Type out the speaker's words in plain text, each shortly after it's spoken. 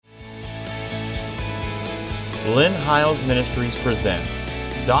Lynn Hiles Ministries presents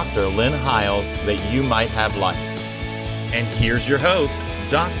Dr. Lynn Hiles, that you might have life. And here's your host,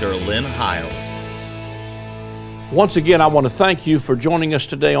 Dr. Lynn Hiles. Once again, I want to thank you for joining us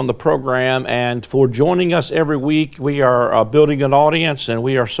today on the program and for joining us every week. We are building an audience, and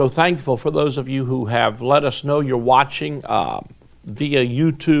we are so thankful for those of you who have let us know you're watching via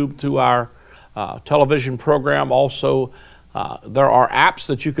YouTube through our television program. Also, there are apps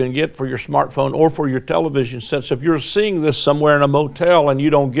that you can get for your smartphone or for your television set. So if you're seeing this somewhere in a motel and you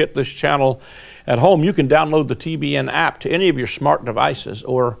don't get this channel at home, you can download the TBN app to any of your smart devices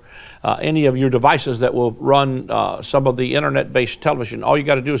or any of your devices that will run some of the internet-based television. All you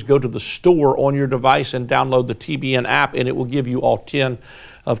got to do is go to the store on your device and download the TBN app, and it will give you all 10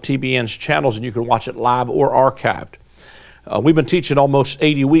 of TBN's channels, and you can watch it live or archived. We've been teaching almost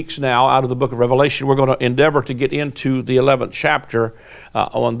 80 weeks now out of the book of Revelation. We're going to endeavor to get into the 11th chapter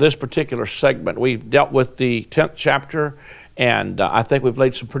on this particular segment. We've dealt with the 10th chapter, and I think we've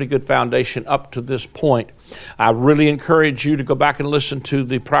laid some pretty good foundation up to this point. I really encourage you to go back and listen to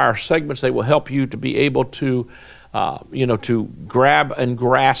the prior segments. They will help you to be able to to grab and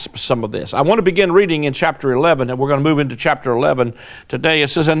grasp some of this. I want to begin reading in chapter 11, and we're going to move into chapter 11 today.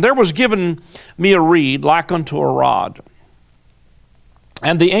 It says, "And there was given me a reed like unto a rod.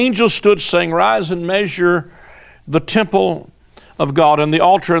 And the angel stood, saying, Rise and measure the temple of God, and the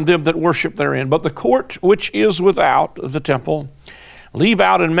altar, and them that worship therein. But the court which is without the temple, leave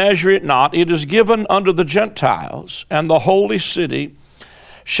out and measure it not. It is given unto the Gentiles, and the holy city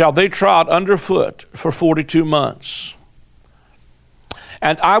shall they trod under foot for 42 months.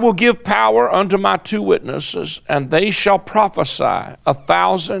 And I will give power unto my 2 witnesses, and they shall prophesy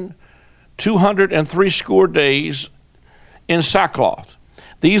 1,260 days in sackcloth.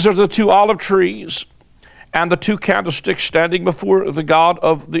 These are the 2 olive trees and the 2 candlesticks standing before the God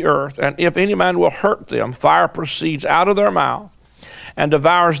of the earth. And if any man will hurt them, fire proceeds out of their mouth and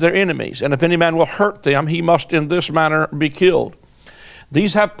devours their enemies. And if any man will hurt them, he must in this manner be killed.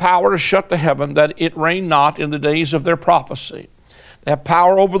 These have power to shut the heaven, that it rain not in the days of their prophecy. They have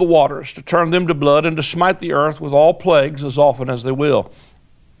power over the waters, to turn them to blood, and to smite the earth with all plagues as often as they will.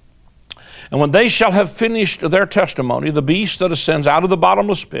 And when they shall have finished their testimony, the beast that ascends out of the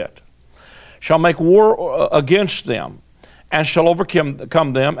bottomless pit shall make war against them, and shall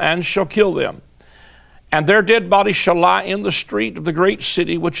overcome them, and shall kill them. And their dead bodies shall lie in the street of the great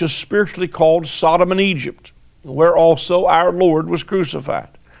city, which is spiritually called Sodom and Egypt, where also our Lord was crucified.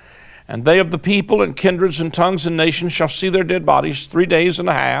 And they of the people and kindreds and tongues and nations shall see their dead bodies 3 days and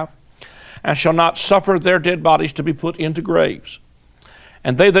a half, and shall not suffer their dead bodies to be put into graves.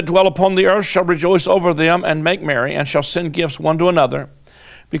 And they that dwell upon the earth shall rejoice over them and make merry, and shall send gifts one to another,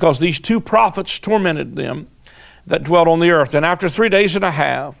 because these 2 prophets tormented them that dwelt on the earth. And after 3 days and a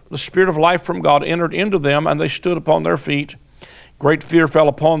half, the Spirit of life from God entered into them, and they stood upon their feet. Great fear fell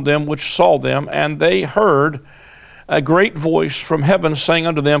upon them which saw them, and they heard a great voice from heaven saying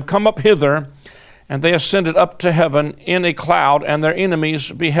unto them, Come up hither. And they ascended up to heaven in a cloud, and their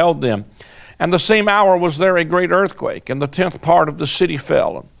enemies beheld them. And the same hour was there a great earthquake, and the 10th part of the city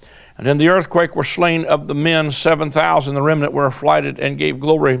fell. And in the earthquake were slain of the men 7,000. The remnant were affrighted and gave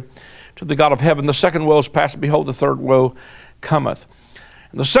glory to the God of heaven. The second woe is past, behold, the third woe cometh.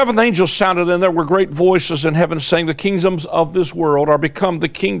 And the 7th angel sounded, and there were great voices in heaven saying, The kingdoms of this world are become the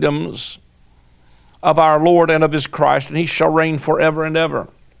kingdoms of our Lord and of his Christ, and he shall reign forever and ever.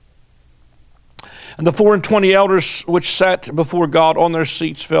 And the 24 elders which sat before God on their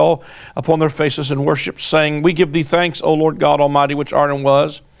seats fell upon their faces and worshipped, saying, We give thee thanks, O Lord God Almighty, which art and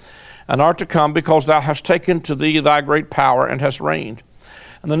was, and art to come, because thou hast taken to thee thy great power, and hast reigned.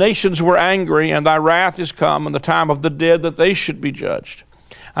 And the nations were angry, and thy wrath is come, and the time of the dead that they should be judged.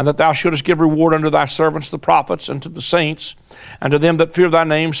 And that thou shouldest give reward unto thy servants the prophets, and to the saints, and to them that fear thy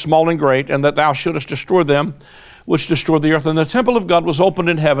name, small and great, and that thou shouldest destroy them which destroy the earth. And the temple of God was opened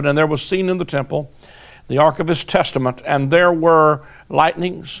in heaven, and there was seen in the temple the ark of his testament, and there were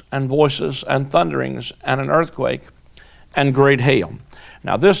lightnings and voices and thunderings and an earthquake and great hail.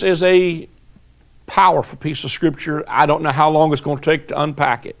 Now this is a powerful piece of scripture. I don't know how long it's going to take to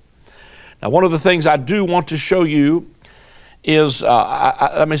unpack it. Now one of the things I do want to show you is,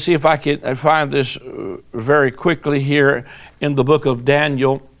 let me see if I can find this very quickly here in the book of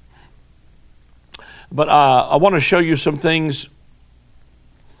Daniel. But I want to show you some things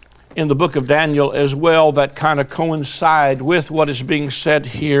in the book of Daniel as well that kind of coincide with what is being said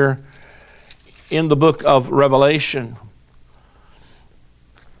here in the book of Revelation.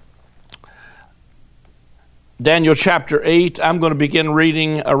 Daniel chapter 8, I'm going to begin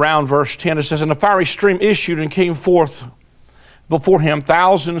reading around verse 10. It says, And a fiery stream issued and came forth before him,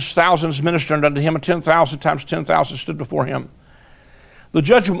 thousands ministered unto him, and 10,000 times 10,000 stood before him. The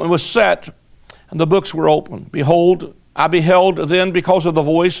judgment was set, and the books were opened. Behold, I beheld then, because of the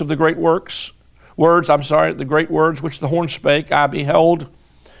voice of the great the great words which the horn spake, I beheld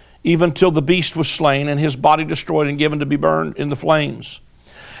even till the beast was slain, and his body destroyed and given to be burned in the flames.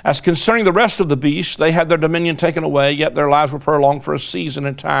 As concerning the rest of the beasts, they had their dominion taken away, yet their lives were prolonged for a season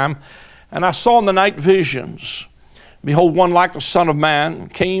and time. And I saw in the night visions, behold, one like the Son of Man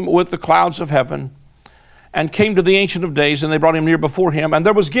came with the clouds of heaven, and came to the Ancient of Days, and they brought him near before him, and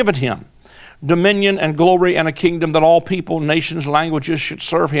there was given him dominion and glory and a kingdom, that all people, nations, languages should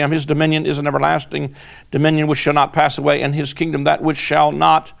serve him. His dominion is an everlasting dominion which shall not pass away, and his kingdom that which shall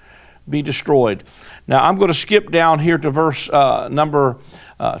not be destroyed. Now I'm going to skip down here to verse number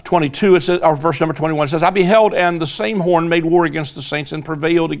 22. It says, or verse number 21. It says, I beheld, and the same horn made war against the saints and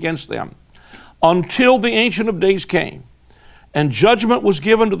prevailed against them, until the Ancient of Days came, and judgment was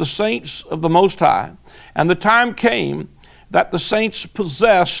given to the saints of the Most High. And the time came that the saints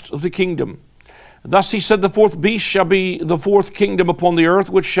possessed the kingdom. Thus he said, the fourth beast shall be the fourth kingdom upon the earth,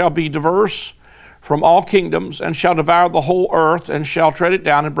 which shall be diverse from all kingdoms, and shall devour the whole earth, and shall tread it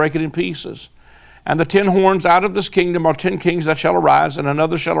down and break it in pieces. And the 10 horns out of this kingdom are 10 kings that shall arise, and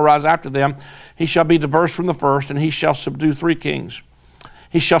another shall arise after them. He shall be diverse from the first, and he shall subdue 3 kings.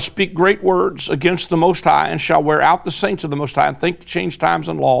 He shall speak great words against the Most High, and shall wear out the saints of the Most High, and think to change times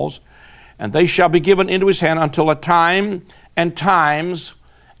and laws. And they shall be given into his hand until a time and times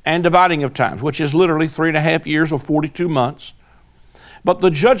and dividing of times, which is literally 3.5 years or 42 months. But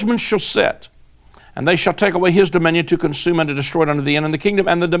the judgment shall set, and they shall take away his dominion to consume and to destroy it unto the end. And the kingdom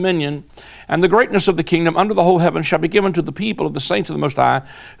and the dominion and the greatness of the kingdom under the whole heaven shall be given to the people of the saints of the Most High,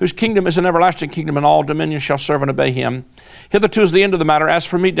 whose kingdom is an everlasting kingdom, and all dominions shall serve and obey him. Hitherto is the end of the matter. As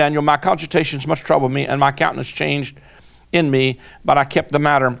for me, Daniel, my cogitations much troubled me, and my countenance changed in me, but I kept the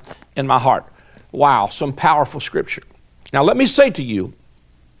matter in my heart. Wow, some powerful scripture. Now let me say to you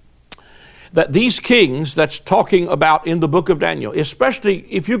that these kings that's talking about in the book of Daniel, especially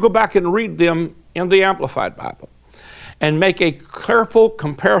if you go back and read them in the Amplified Bible and make a careful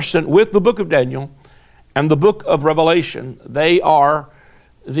comparison with the book of Daniel and the book of Revelation, they are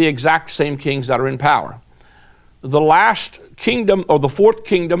the exact same kings that are in power. The last kingdom, or the fourth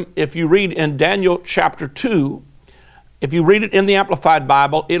kingdom, if you read in Daniel chapter 2, if you read it in the Amplified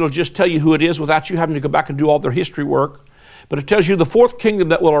Bible, it'll just tell you who it is without you having to go back and do all their history work. But it tells you the fourth kingdom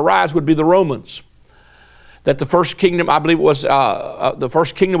that will arise would be the Romans. That the first kingdom, I believe it was, the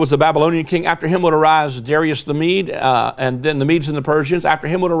first kingdom was the Babylonian king. After him would arise Darius the Mede, and then the Medes and the Persians. After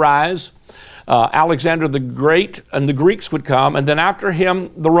him would arise Alexander the Great, and the Greeks would come. And then after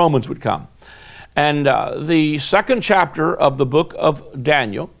him, the Romans would come. And the second chapter of the book of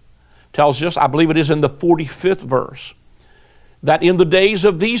Daniel tells us, I believe it is in the 45th verse, that in the days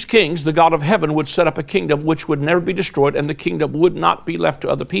of these kings, the God of heaven would set up a kingdom which would never be destroyed, and the kingdom would not be left to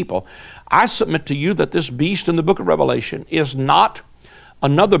other people. I submit to you that this beast in the book of Revelation is not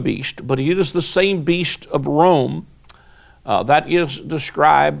another beast, but it is the same beast of Rome that is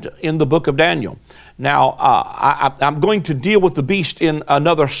described in the book of Daniel. Now, I'm going to deal with the beast in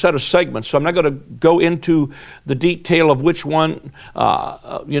another set of segments, so I'm not going to go into the detail of which one,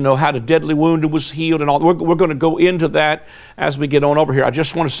 had a deadly wound and was healed and all. We're going to go into that as we get on over here. I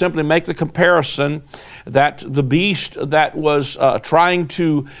just want to simply make the comparison that the beast that was trying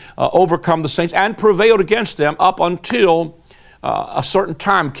to overcome the saints and prevailed against them up until a certain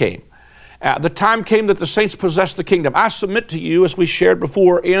time came. The time came that the saints possessed the kingdom. I submit to you, as we shared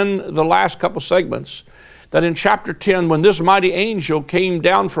before in the last couple segments, that in chapter 10, when this mighty angel came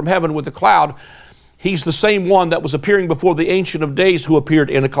down from heaven with a cloud, he's the same one that was appearing before the Ancient of Days who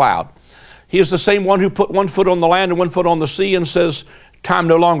appeared in a cloud. He is the same one who put one foot on the land and one foot on the sea and says, time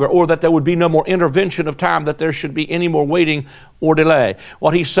no longer, or that there would be no more intervention of time, that there should be any more waiting or delay.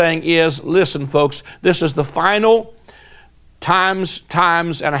 What he's saying is, listen, folks, this is the final times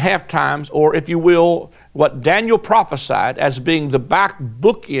and a half times, or if you will, what Daniel prophesied as being the back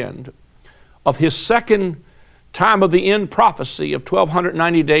bookend of his second time of the end prophecy of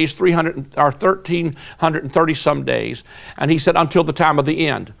 1,290 days, 1,330 some days. And he said, until the time of the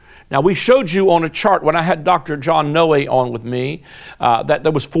end. Now, we showed you on a chart when I had Dr. John Noe on with me that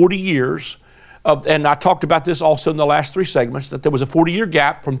there was 40 years. And I talked about this also in the last 3 segments, that there was a 40-year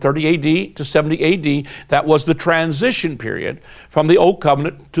gap from 30 AD to 70 AD. That was the transition period from the Old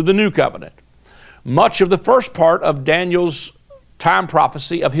Covenant to the New Covenant. Much of the first part of Daniel's time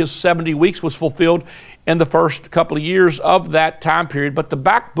prophecy of his 70 weeks was fulfilled in the first couple of years of that time period. But the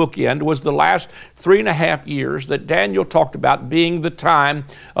back bookend was the last 3.5 years that Daniel talked about being the time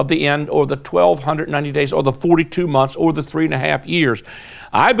of the end, or the 1,290 days, or the 42 months, or the 3.5 years.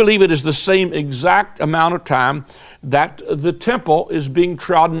 I believe it is the same exact amount of time that the temple is being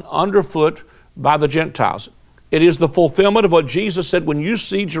trodden underfoot by the Gentiles. It is the fulfillment of what Jesus said: when you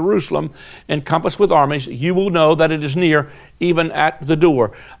see Jerusalem encompassed with armies, you will know that it is near, even at the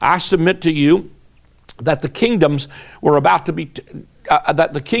door. I submit to you that the kingdoms were about to be,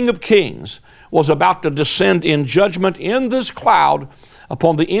 that the King of Kings was about to descend in judgment in this cloud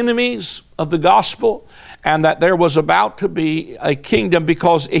upon the enemies of the gospel, and that there was about to be a kingdom,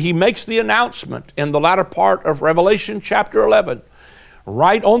 because he makes the announcement in the latter part of Revelation chapter 11,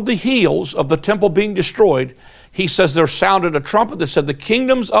 right on the heels of the temple being destroyed. He says, there sounded a trumpet that said, the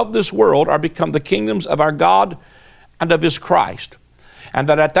kingdoms of this world are become the kingdoms of our God and of his Christ. And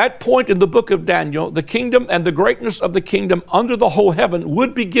that at that point in the book of Daniel, the kingdom and the greatness of the kingdom under the whole heaven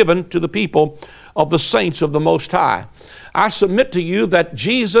would be given to the people of the saints of the Most High. I submit to you that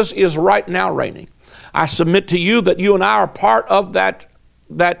Jesus is right now reigning. I submit to you that you and I are part of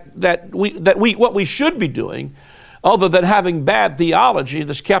what we should be doing, other than having bad theology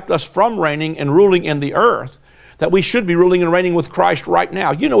that's kept us from reigning and ruling in the earth, that we should be ruling and reigning with Christ right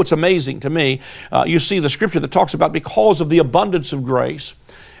now. You know, it's amazing to me. You see the scripture that talks about, because of the abundance of grace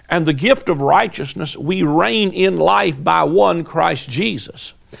and the gift of righteousness, we reign in life by one Christ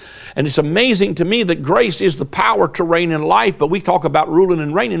Jesus. And it's amazing to me that grace is the power to reign in life, but we talk about ruling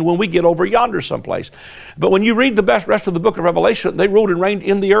and reigning when we get over yonder someplace. But when you read the rest of the book of Revelation, they ruled and reigned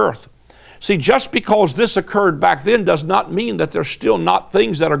in the earth. See, just because this occurred back then does not mean that there's still not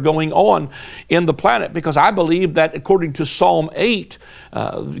things that are going on in the planet, because I believe that according to Psalm 8,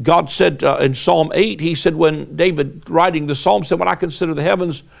 God said in Psalm 8, he said, when David writing the Psalm said, when I consider the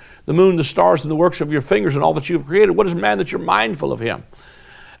heavens, the moon, the stars, and the works of your fingers, and all that you've created, what is man that you're mindful of him?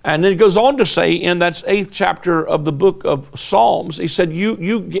 And then it goes on to say in that 8th chapter of the book of Psalms, he said, you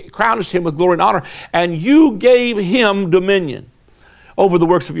crownest him with glory and honor, and you gave him dominion over the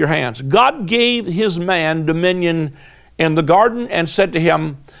works of your hands. God gave his man dominion in the garden and said to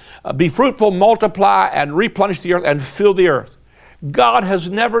him, be fruitful, multiply, and replenish the earth, and fill the earth. God has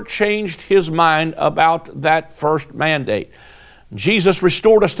never changed his mind about that first mandate. Jesus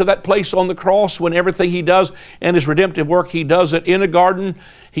restored us to that place on the cross when everything he does in his redemptive work, he does it in a garden.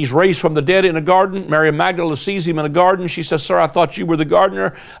 He's raised from the dead in a garden. Mary Magdalene sees him in a garden. She says, sir, I thought you were the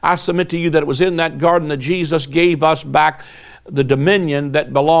gardener. I submit to you that it was in that garden that Jesus gave us back the dominion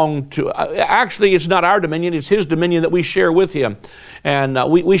that belonged to, actually it's not our dominion, it's his dominion that we share with him. And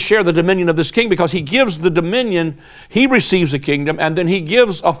we share the dominion of this king, because he gives the dominion, he receives the kingdom, and then he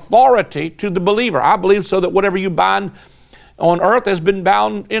gives authority to the believer. I believe so that whatever you bind on earth has been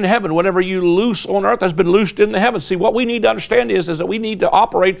bound in heaven. Whatever you loose on earth has been loosed in the heavens. See, what we need to understand is that we need to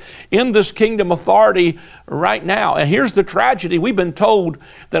operate in this kingdom authority right now. And here's the tragedy. We've been told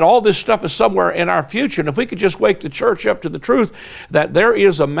that all this stuff is somewhere in our future. And if we could just wake the church up to the truth that there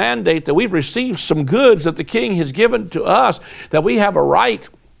is a mandate, that we've received some goods that the king has given to us, that we have a right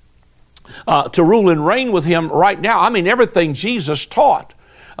to rule and reign with him right now. I mean, everything Jesus taught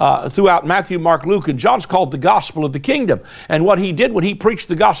throughout Matthew, Mark, Luke, and John's called the gospel of the kingdom. And what he did when he preached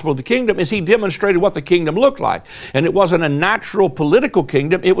the gospel of the kingdom is he demonstrated what the kingdom looked like. And it wasn't a natural political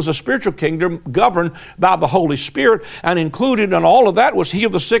kingdom. It was a spiritual kingdom governed by the Holy Spirit. And included in all of that was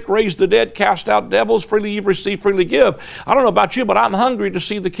heal the sick, raise the dead, cast out devils, freely you've received, freely give. I don't know about you, but I'm hungry to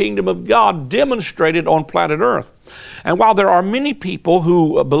see the kingdom of God demonstrated on planet Earth. And while there are many people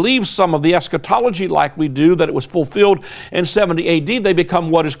who believe some of the eschatology like we do, that it was fulfilled in 70 AD, they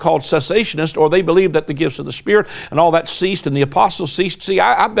become what is called cessationist, or they believe that the gifts of the Spirit and all that ceased and the apostles ceased. See,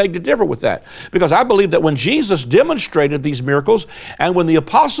 I beg to differ with that, because I believe that when Jesus demonstrated these miracles and when the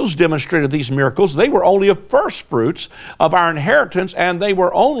apostles demonstrated these miracles, they were only a first fruits of our inheritance, and they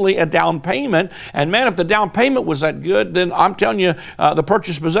were only a down payment. And man, if the down payment was that good, then I'm telling you, the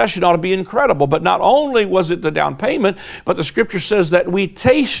purchased possession ought to be incredible. But not only was it the down payment, but the scripture says that we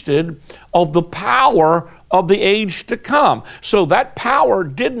tasted of the power of the age to come. So that power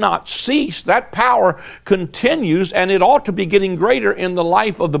did not cease. That power continues, and it ought to be getting greater in the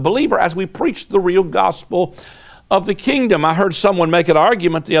life of the believer as we preach the real gospel of the kingdom. I heard someone make an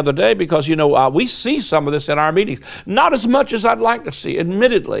argument the other day because, we see some of this in our meetings. Not as much as I'd like to see,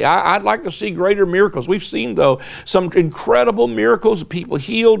 admittedly. I'd like to see greater miracles. We've seen, though, some incredible miracles, people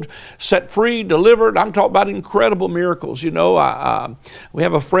healed, set free, delivered. I'm talking about incredible miracles. We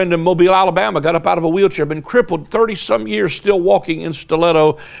have a friend in Mobile, Alabama, got up out of a wheelchair, been crippled 30-some years, still walking in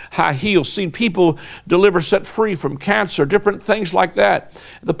stiletto high heels. Seen people deliver, set free from cancer, different things like that.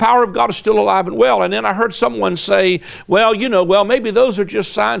 The power of God is still alive and well. And then I heard someone say, well, maybe those are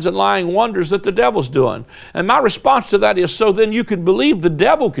just signs and lying wonders that the devil's doing. And my response to that is, so then you can believe the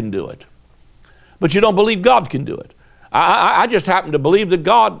devil can do it, but you don't believe God can do it. I just happen to believe that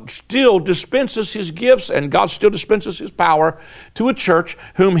God still dispenses his gifts and God still dispenses his power to a church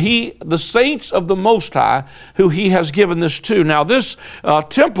whom the saints of the Most High, who he has given this to. Now this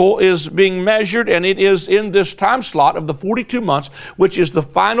temple is being measured, and it is in this time slot of the 42 months, which is the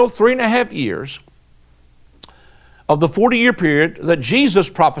final 3.5 years of the 40-year period that Jesus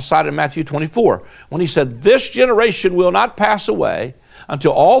prophesied in Matthew 24, when he said, this generation will not pass away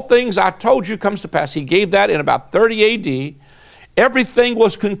until all things I told you comes to pass. He gave that in about 30 AD. Everything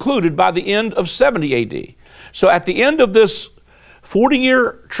was concluded by the end of 70 AD. So at the end of this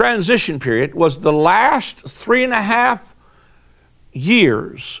 40-year transition period was the last 3.5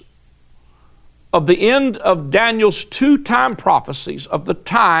 years of the end of Daniel's 2 time prophecies of the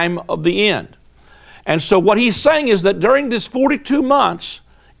time of the end. And so what he's saying is that during this 42 months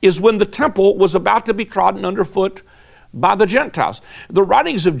is when the temple was about to be trodden underfoot by the Gentiles. The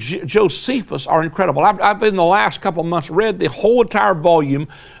writings of Josephus are incredible. I've in the last couple of months read the whole entire volume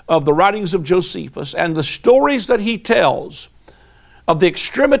of the writings of Josephus, and the stories that he tells of the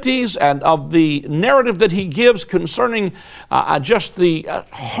extremities and of the narrative that he gives concerning just the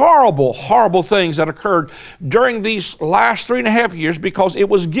horrible, horrible things that occurred during these last 3.5 years, because it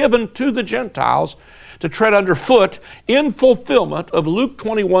was given to the Gentiles to tread underfoot in fulfillment of Luke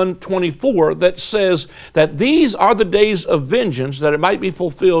 21:24, that says that these are the days of vengeance, that it might be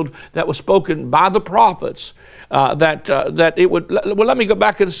fulfilled that was spoken by the prophets, that it would. Well, let me go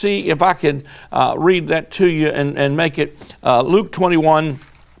back and see if I can read that to you and make it Luke 21.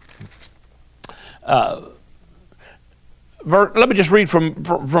 Let me just read from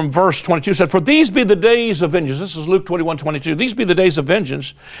verse 22. It said, for these be the days of vengeance. This is Luke 21:22. These be the days of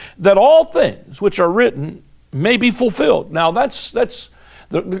vengeance, that all things which are written may be fulfilled. Now that's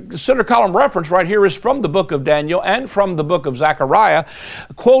the center column reference right here is from the book of Daniel and from the book of Zechariah,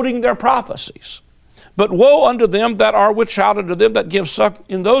 quoting their prophecies. But woe unto them that are with child, unto them that give suck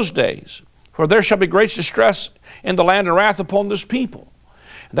in those days. For there shall be great distress in the land, and wrath upon this people.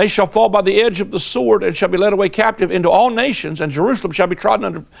 They shall fall by the edge of the sword, and shall be led away captive into all nations, and Jerusalem shall be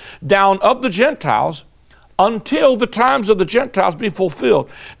trodden down of the Gentiles, until the times of the Gentiles be fulfilled.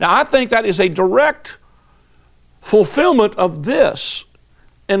 Now I think that is a direct fulfillment of this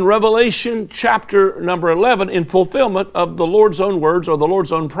in Revelation chapter number 11, in fulfillment of the Lord's own words, or the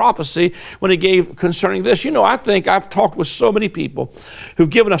Lord's own prophecy, when he gave concerning this. I think I've talked with so many people who've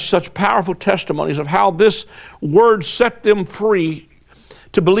given us such powerful testimonies of how this word set them free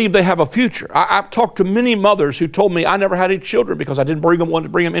to believe they have a future. I've talked to many mothers who told me I never had any children because I didn't want to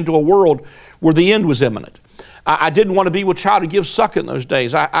bring them into a world where the end was imminent. I didn't want to be with child who gives suck in those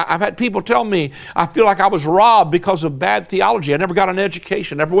days. I've had people tell me I feel like I was robbed because of bad theology. I never got an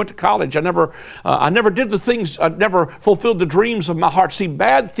education, never went to college. I never did the things, I never fulfilled the dreams of my heart. See,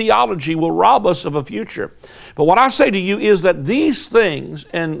 bad theology will rob us of a future. But what I say to you is that these things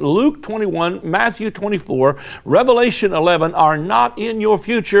in Luke 21, Matthew 24, Revelation 11 are not in your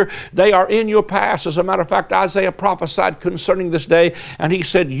future. They are in your past. As a matter of fact, Isaiah prophesied concerning this day, and he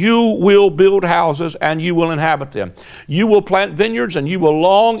said, you will build houses and you will inhabit them. You will plant vineyards and you will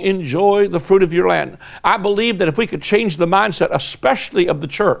long enjoy the fruit of your land. I believe that if we could change the mindset, especially of the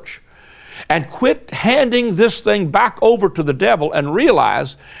church, and quit handing this thing back over to the devil and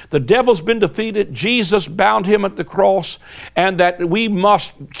realize the devil's been defeated, Jesus bound him at the cross, and that we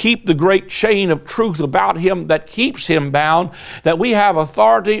must keep the great chain of truth about him that keeps him bound, that we have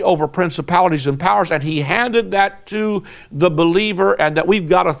authority over principalities and powers, and he handed that to the believer, and that we've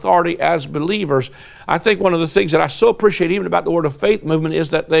got authority as believers. I think one of the things that I so appreciate even about the Word of Faith movement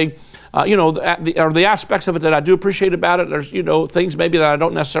is that they the aspects of it that I do appreciate about it. There's, things maybe that I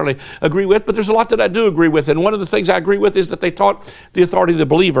don't necessarily agree with with, but there's a lot that I do agree with. And one of the things I agree with is that they taught the authority of the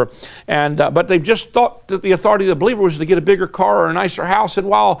believer. But they've just thought that the authority of the believer was to get a bigger car or a nicer house. And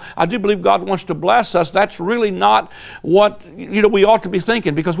while I do believe God wants to bless us, that's really not what we ought to be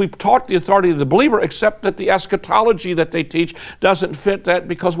thinking, because we've taught the authority of the believer, except that the eschatology that they teach doesn't fit that,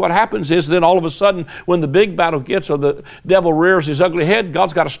 because what happens is then all of a sudden when the big battle gets, or the devil rears his ugly head,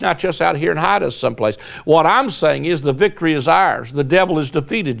 God's got to snatch us out here and hide us someplace. What I'm saying is the victory is ours. The devil is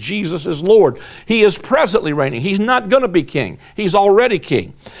defeated. Jesus is Lord. He is presently reigning. He's not going to be king. He's already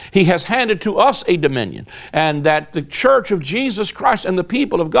king. He has handed to us a dominion, and that the church of Jesus Christ and the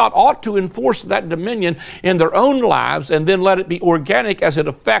people of God ought to enforce that dominion in their own lives, and then let it be organic as it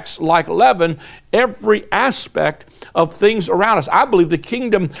affects, like leaven, every aspect of things around us. I believe the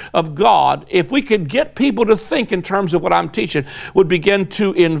kingdom of God, if we could get people to think in terms of what I'm teaching, would begin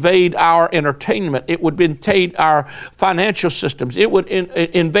to invade our entertainment. It would invade our financial systems. It would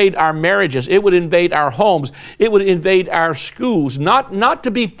invade our marriages. It would invade our homes. It would invade our schools, not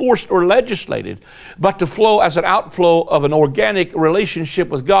to be forced or legislated, but to flow as an outflow of an organic relationship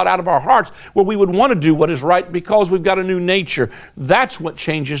with God out of our hearts, where we would want to do what is right because we've got a new nature. That's what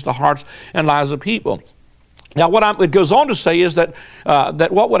changes the hearts and lives of people. Now, it goes on to say is that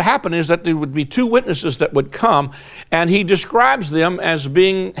what would happen is that there would be two witnesses that would come, and he describes them as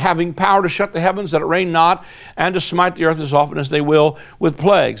having power to shut the heavens that it rain not, and to smite the earth as often as they will with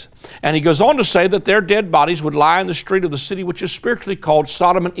plagues. And he goes on to say that their dead bodies would lie in the street of the city, which is spiritually called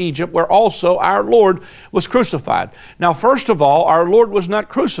Sodom and Egypt, where also our Lord was crucified. Now, first of all, our Lord was not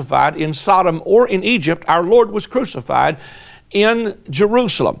crucified in Sodom or in Egypt. Our Lord was crucified in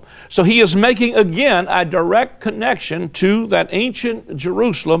Jerusalem. So he is making again a direct connection to that ancient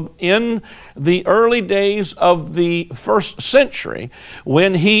Jerusalem in the early days of the first century,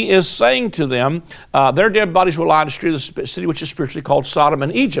 when he is saying to them, their dead bodies will lie in the street of the city, which is spiritually called Sodom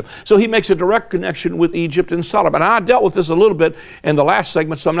and Egypt. So he makes a direct connection with Egypt and Sodom. And I dealt with this a little bit in the last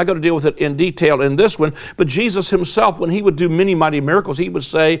segment, so I'm not going to deal with it in detail in this one. But Jesus himself, when he would do many mighty miracles, he would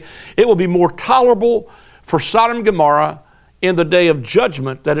say, it will be more tolerable for Sodom and Gomorrah in the day of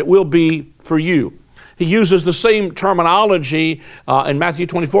judgment that it will be for you. He uses the same terminology in Matthew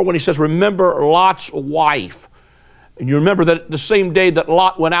 24 when he says, remember Lot's wife. And you remember that the same day that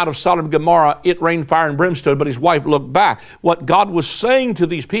Lot went out of Sodom and Gomorrah, it rained fire and brimstone, but his wife looked back. What God was saying to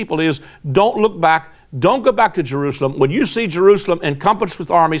these people is, don't look back. Don't go back to Jerusalem. When you see Jerusalem encompassed with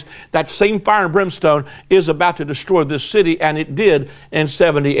armies, that same fire and brimstone is about to destroy this city, and it did in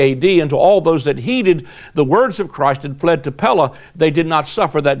 70 AD. And to all those that heeded the words of Christ and fled to Pella, they did not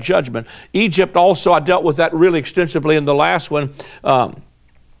suffer that judgment. Egypt also, I dealt with that really extensively in the last one.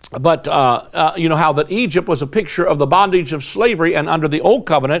 But you know how that Egypt was a picture of the bondage of slavery, and under the old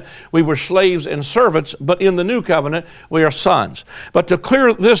covenant we were slaves and servants, but in the new covenant we are sons. But to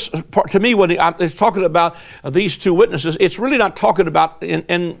clear this part, to me, when it's talking about these two witnesses, it's really not talking about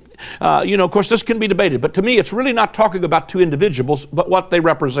of course this can be debated, but to me it's really not talking about two individuals, but what they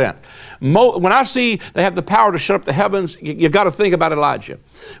represent. When I see they have the power to shut up the heavens, you've got to think about Elijah.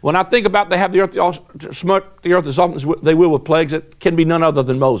 When I think about they have the earth to smite the earth as often as they will with plagues, it can be none other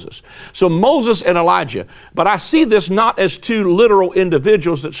than Moses. So Moses and Elijah. But I see this not as two literal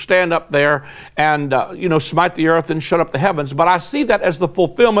individuals that stand up there and smite the earth and shut up the heavens, but I see that as the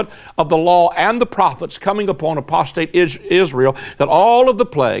fulfillment of the law and the prophets coming upon apostate Israel, that all of the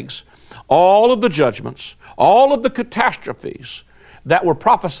plagues, all of the judgments, all of the catastrophes that were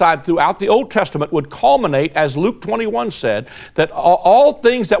prophesied throughout the Old Testament would culminate, as Luke 21 said, that all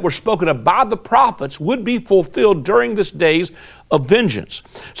things that were spoken of by the prophets would be fulfilled during this days of vengeance.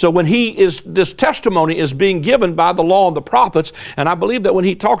 So when this testimony is being given by the law and the prophets, and I believe that when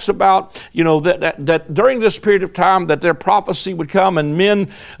he talks about, that during this period of time that their prophecy would come and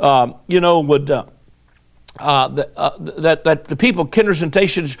men, would... that the people, kindreds and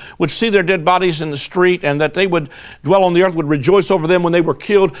nations would see their dead bodies in the street, and that they would dwell on the earth, would rejoice over them when they were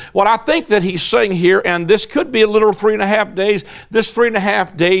killed. What I think that he's saying here, and this could be a literal 3.5 days, this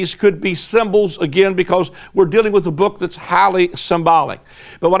 3.5 days could be symbols again, because we're dealing with a book that's highly symbolic.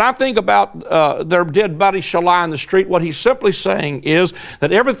 But when I think about their dead bodies shall lie in the street, what he's simply saying is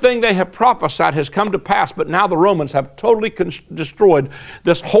that everything they have prophesied has come to pass, but now the Romans have totally destroyed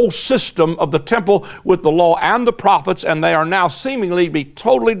this whole system of the temple with the law and the prophets, and they are now seemingly be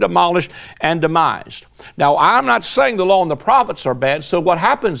totally demolished and demised. Now, I'm not saying the law and the prophets are bad, so what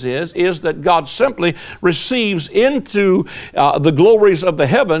happens is that God simply receives into the glories of the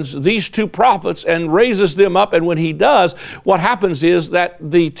heavens these two prophets and raises them up, and when he does, what happens is that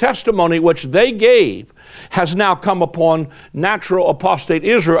the testimony which they gave has now come upon natural apostate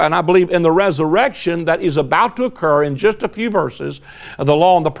Israel, and I believe in the resurrection that is about to occur in just a few verses of the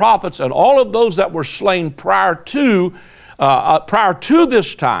law and the prophets, and all of those that were slain prior to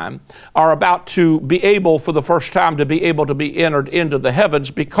this time are about to be able for the first time to be able to be entered into the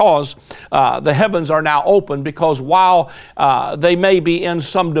heavens, because the heavens are now open, because while they may be in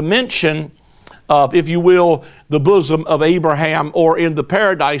some dimension of, if you will, the bosom of Abraham or in the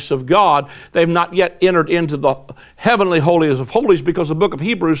paradise of God, they've not yet entered into the heavenly holies of holies, because the book of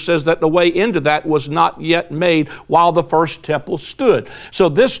Hebrews says that the way into that was not yet made while the first temple stood. So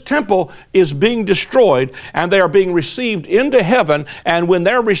this temple is being destroyed, and they are being received into heaven, and when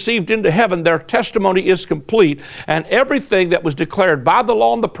they're received into heaven, their testimony is complete, and everything that was declared by the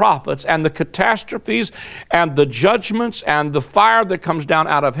law and the prophets, and the catastrophes, and the judgments, and the fire that comes down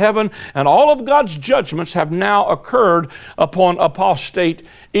out of heaven, and all of God's judgments have now occurred upon apostate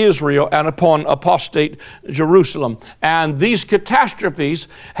Israel and upon apostate Jerusalem. And these catastrophes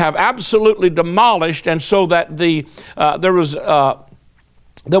have absolutely demolished, and so that there was a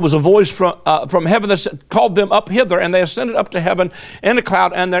voice from heaven that called them up hither, and they ascended up to heaven in a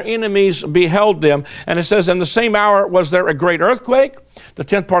cloud, and their enemies beheld them. And it says, in the same hour was there a great earthquake. The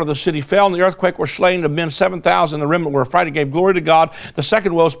 10th part of the city fell, and the earthquake were slain of men 7,000. The remnant were affrighted, gave glory to God. The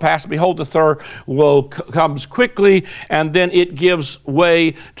second woe is past. Behold, the third woe comes quickly, and then it gives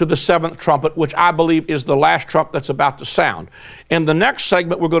way to the seventh trumpet, which I believe is the last trump that's about to sound. In the next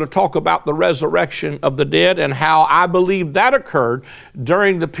segment, we're going to talk about the resurrection of the dead and how I believe that occurred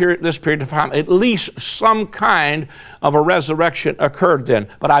during this period of time. At least some kind of a resurrection occurred then.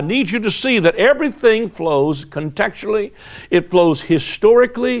 But I need you to see that everything flows contextually. It flows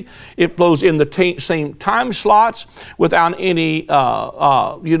historically. It flows in the same time slots without any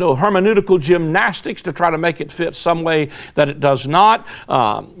hermeneutical gymnastics to try to make it fit some way that it does not.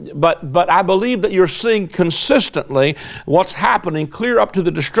 But I believe that you're seeing consistently what's happening clear up to the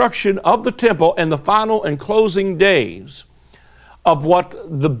destruction of the temple and the final and closing days of what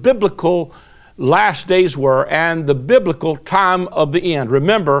the biblical last days were and the biblical time of the end.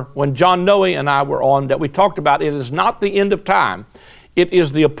 Remember, when John Noe and I were on, that we talked about it is not the end of time. It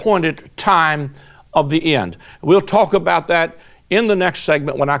is the appointed time of the end. We'll talk about that in the next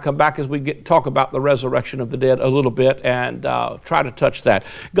segment when I come back, as we talk about the resurrection of the dead a little bit and try to touch that.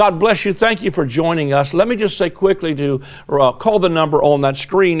 God bless you. Thank you for joining us. Let me just say quickly to call the number on that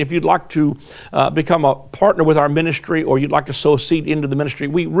screen if you'd like to become a partner with our ministry, or you'd like to sow a seed into the ministry.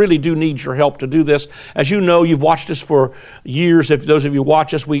 We really do need your help to do this. As you know, you've watched us for years. If those of you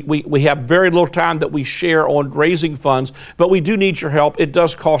watch us, we have very little time that we share on raising funds, but we do need your help. It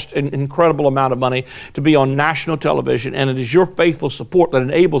does cost an incredible amount of money to be on national television, and it is your faithful support that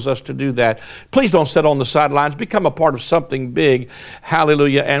enables us to do that. Please don't sit on the sidelines. Become a part of something big.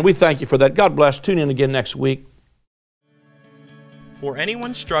 Hallelujah. And we thank you for that. God bless. Tune in again next week. For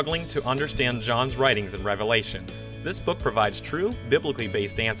anyone struggling to understand John's writings in Revelation, this book provides true, biblically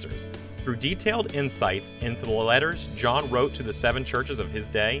based answers. Through detailed insights into the letters John wrote to the 7 churches of his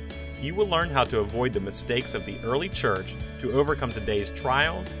day, you will learn how to avoid the mistakes of the early church to overcome today's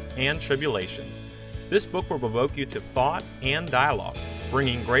trials and tribulations. This book will provoke you to thought and dialogue,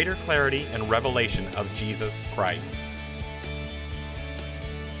 bringing greater clarity and revelation of Jesus Christ.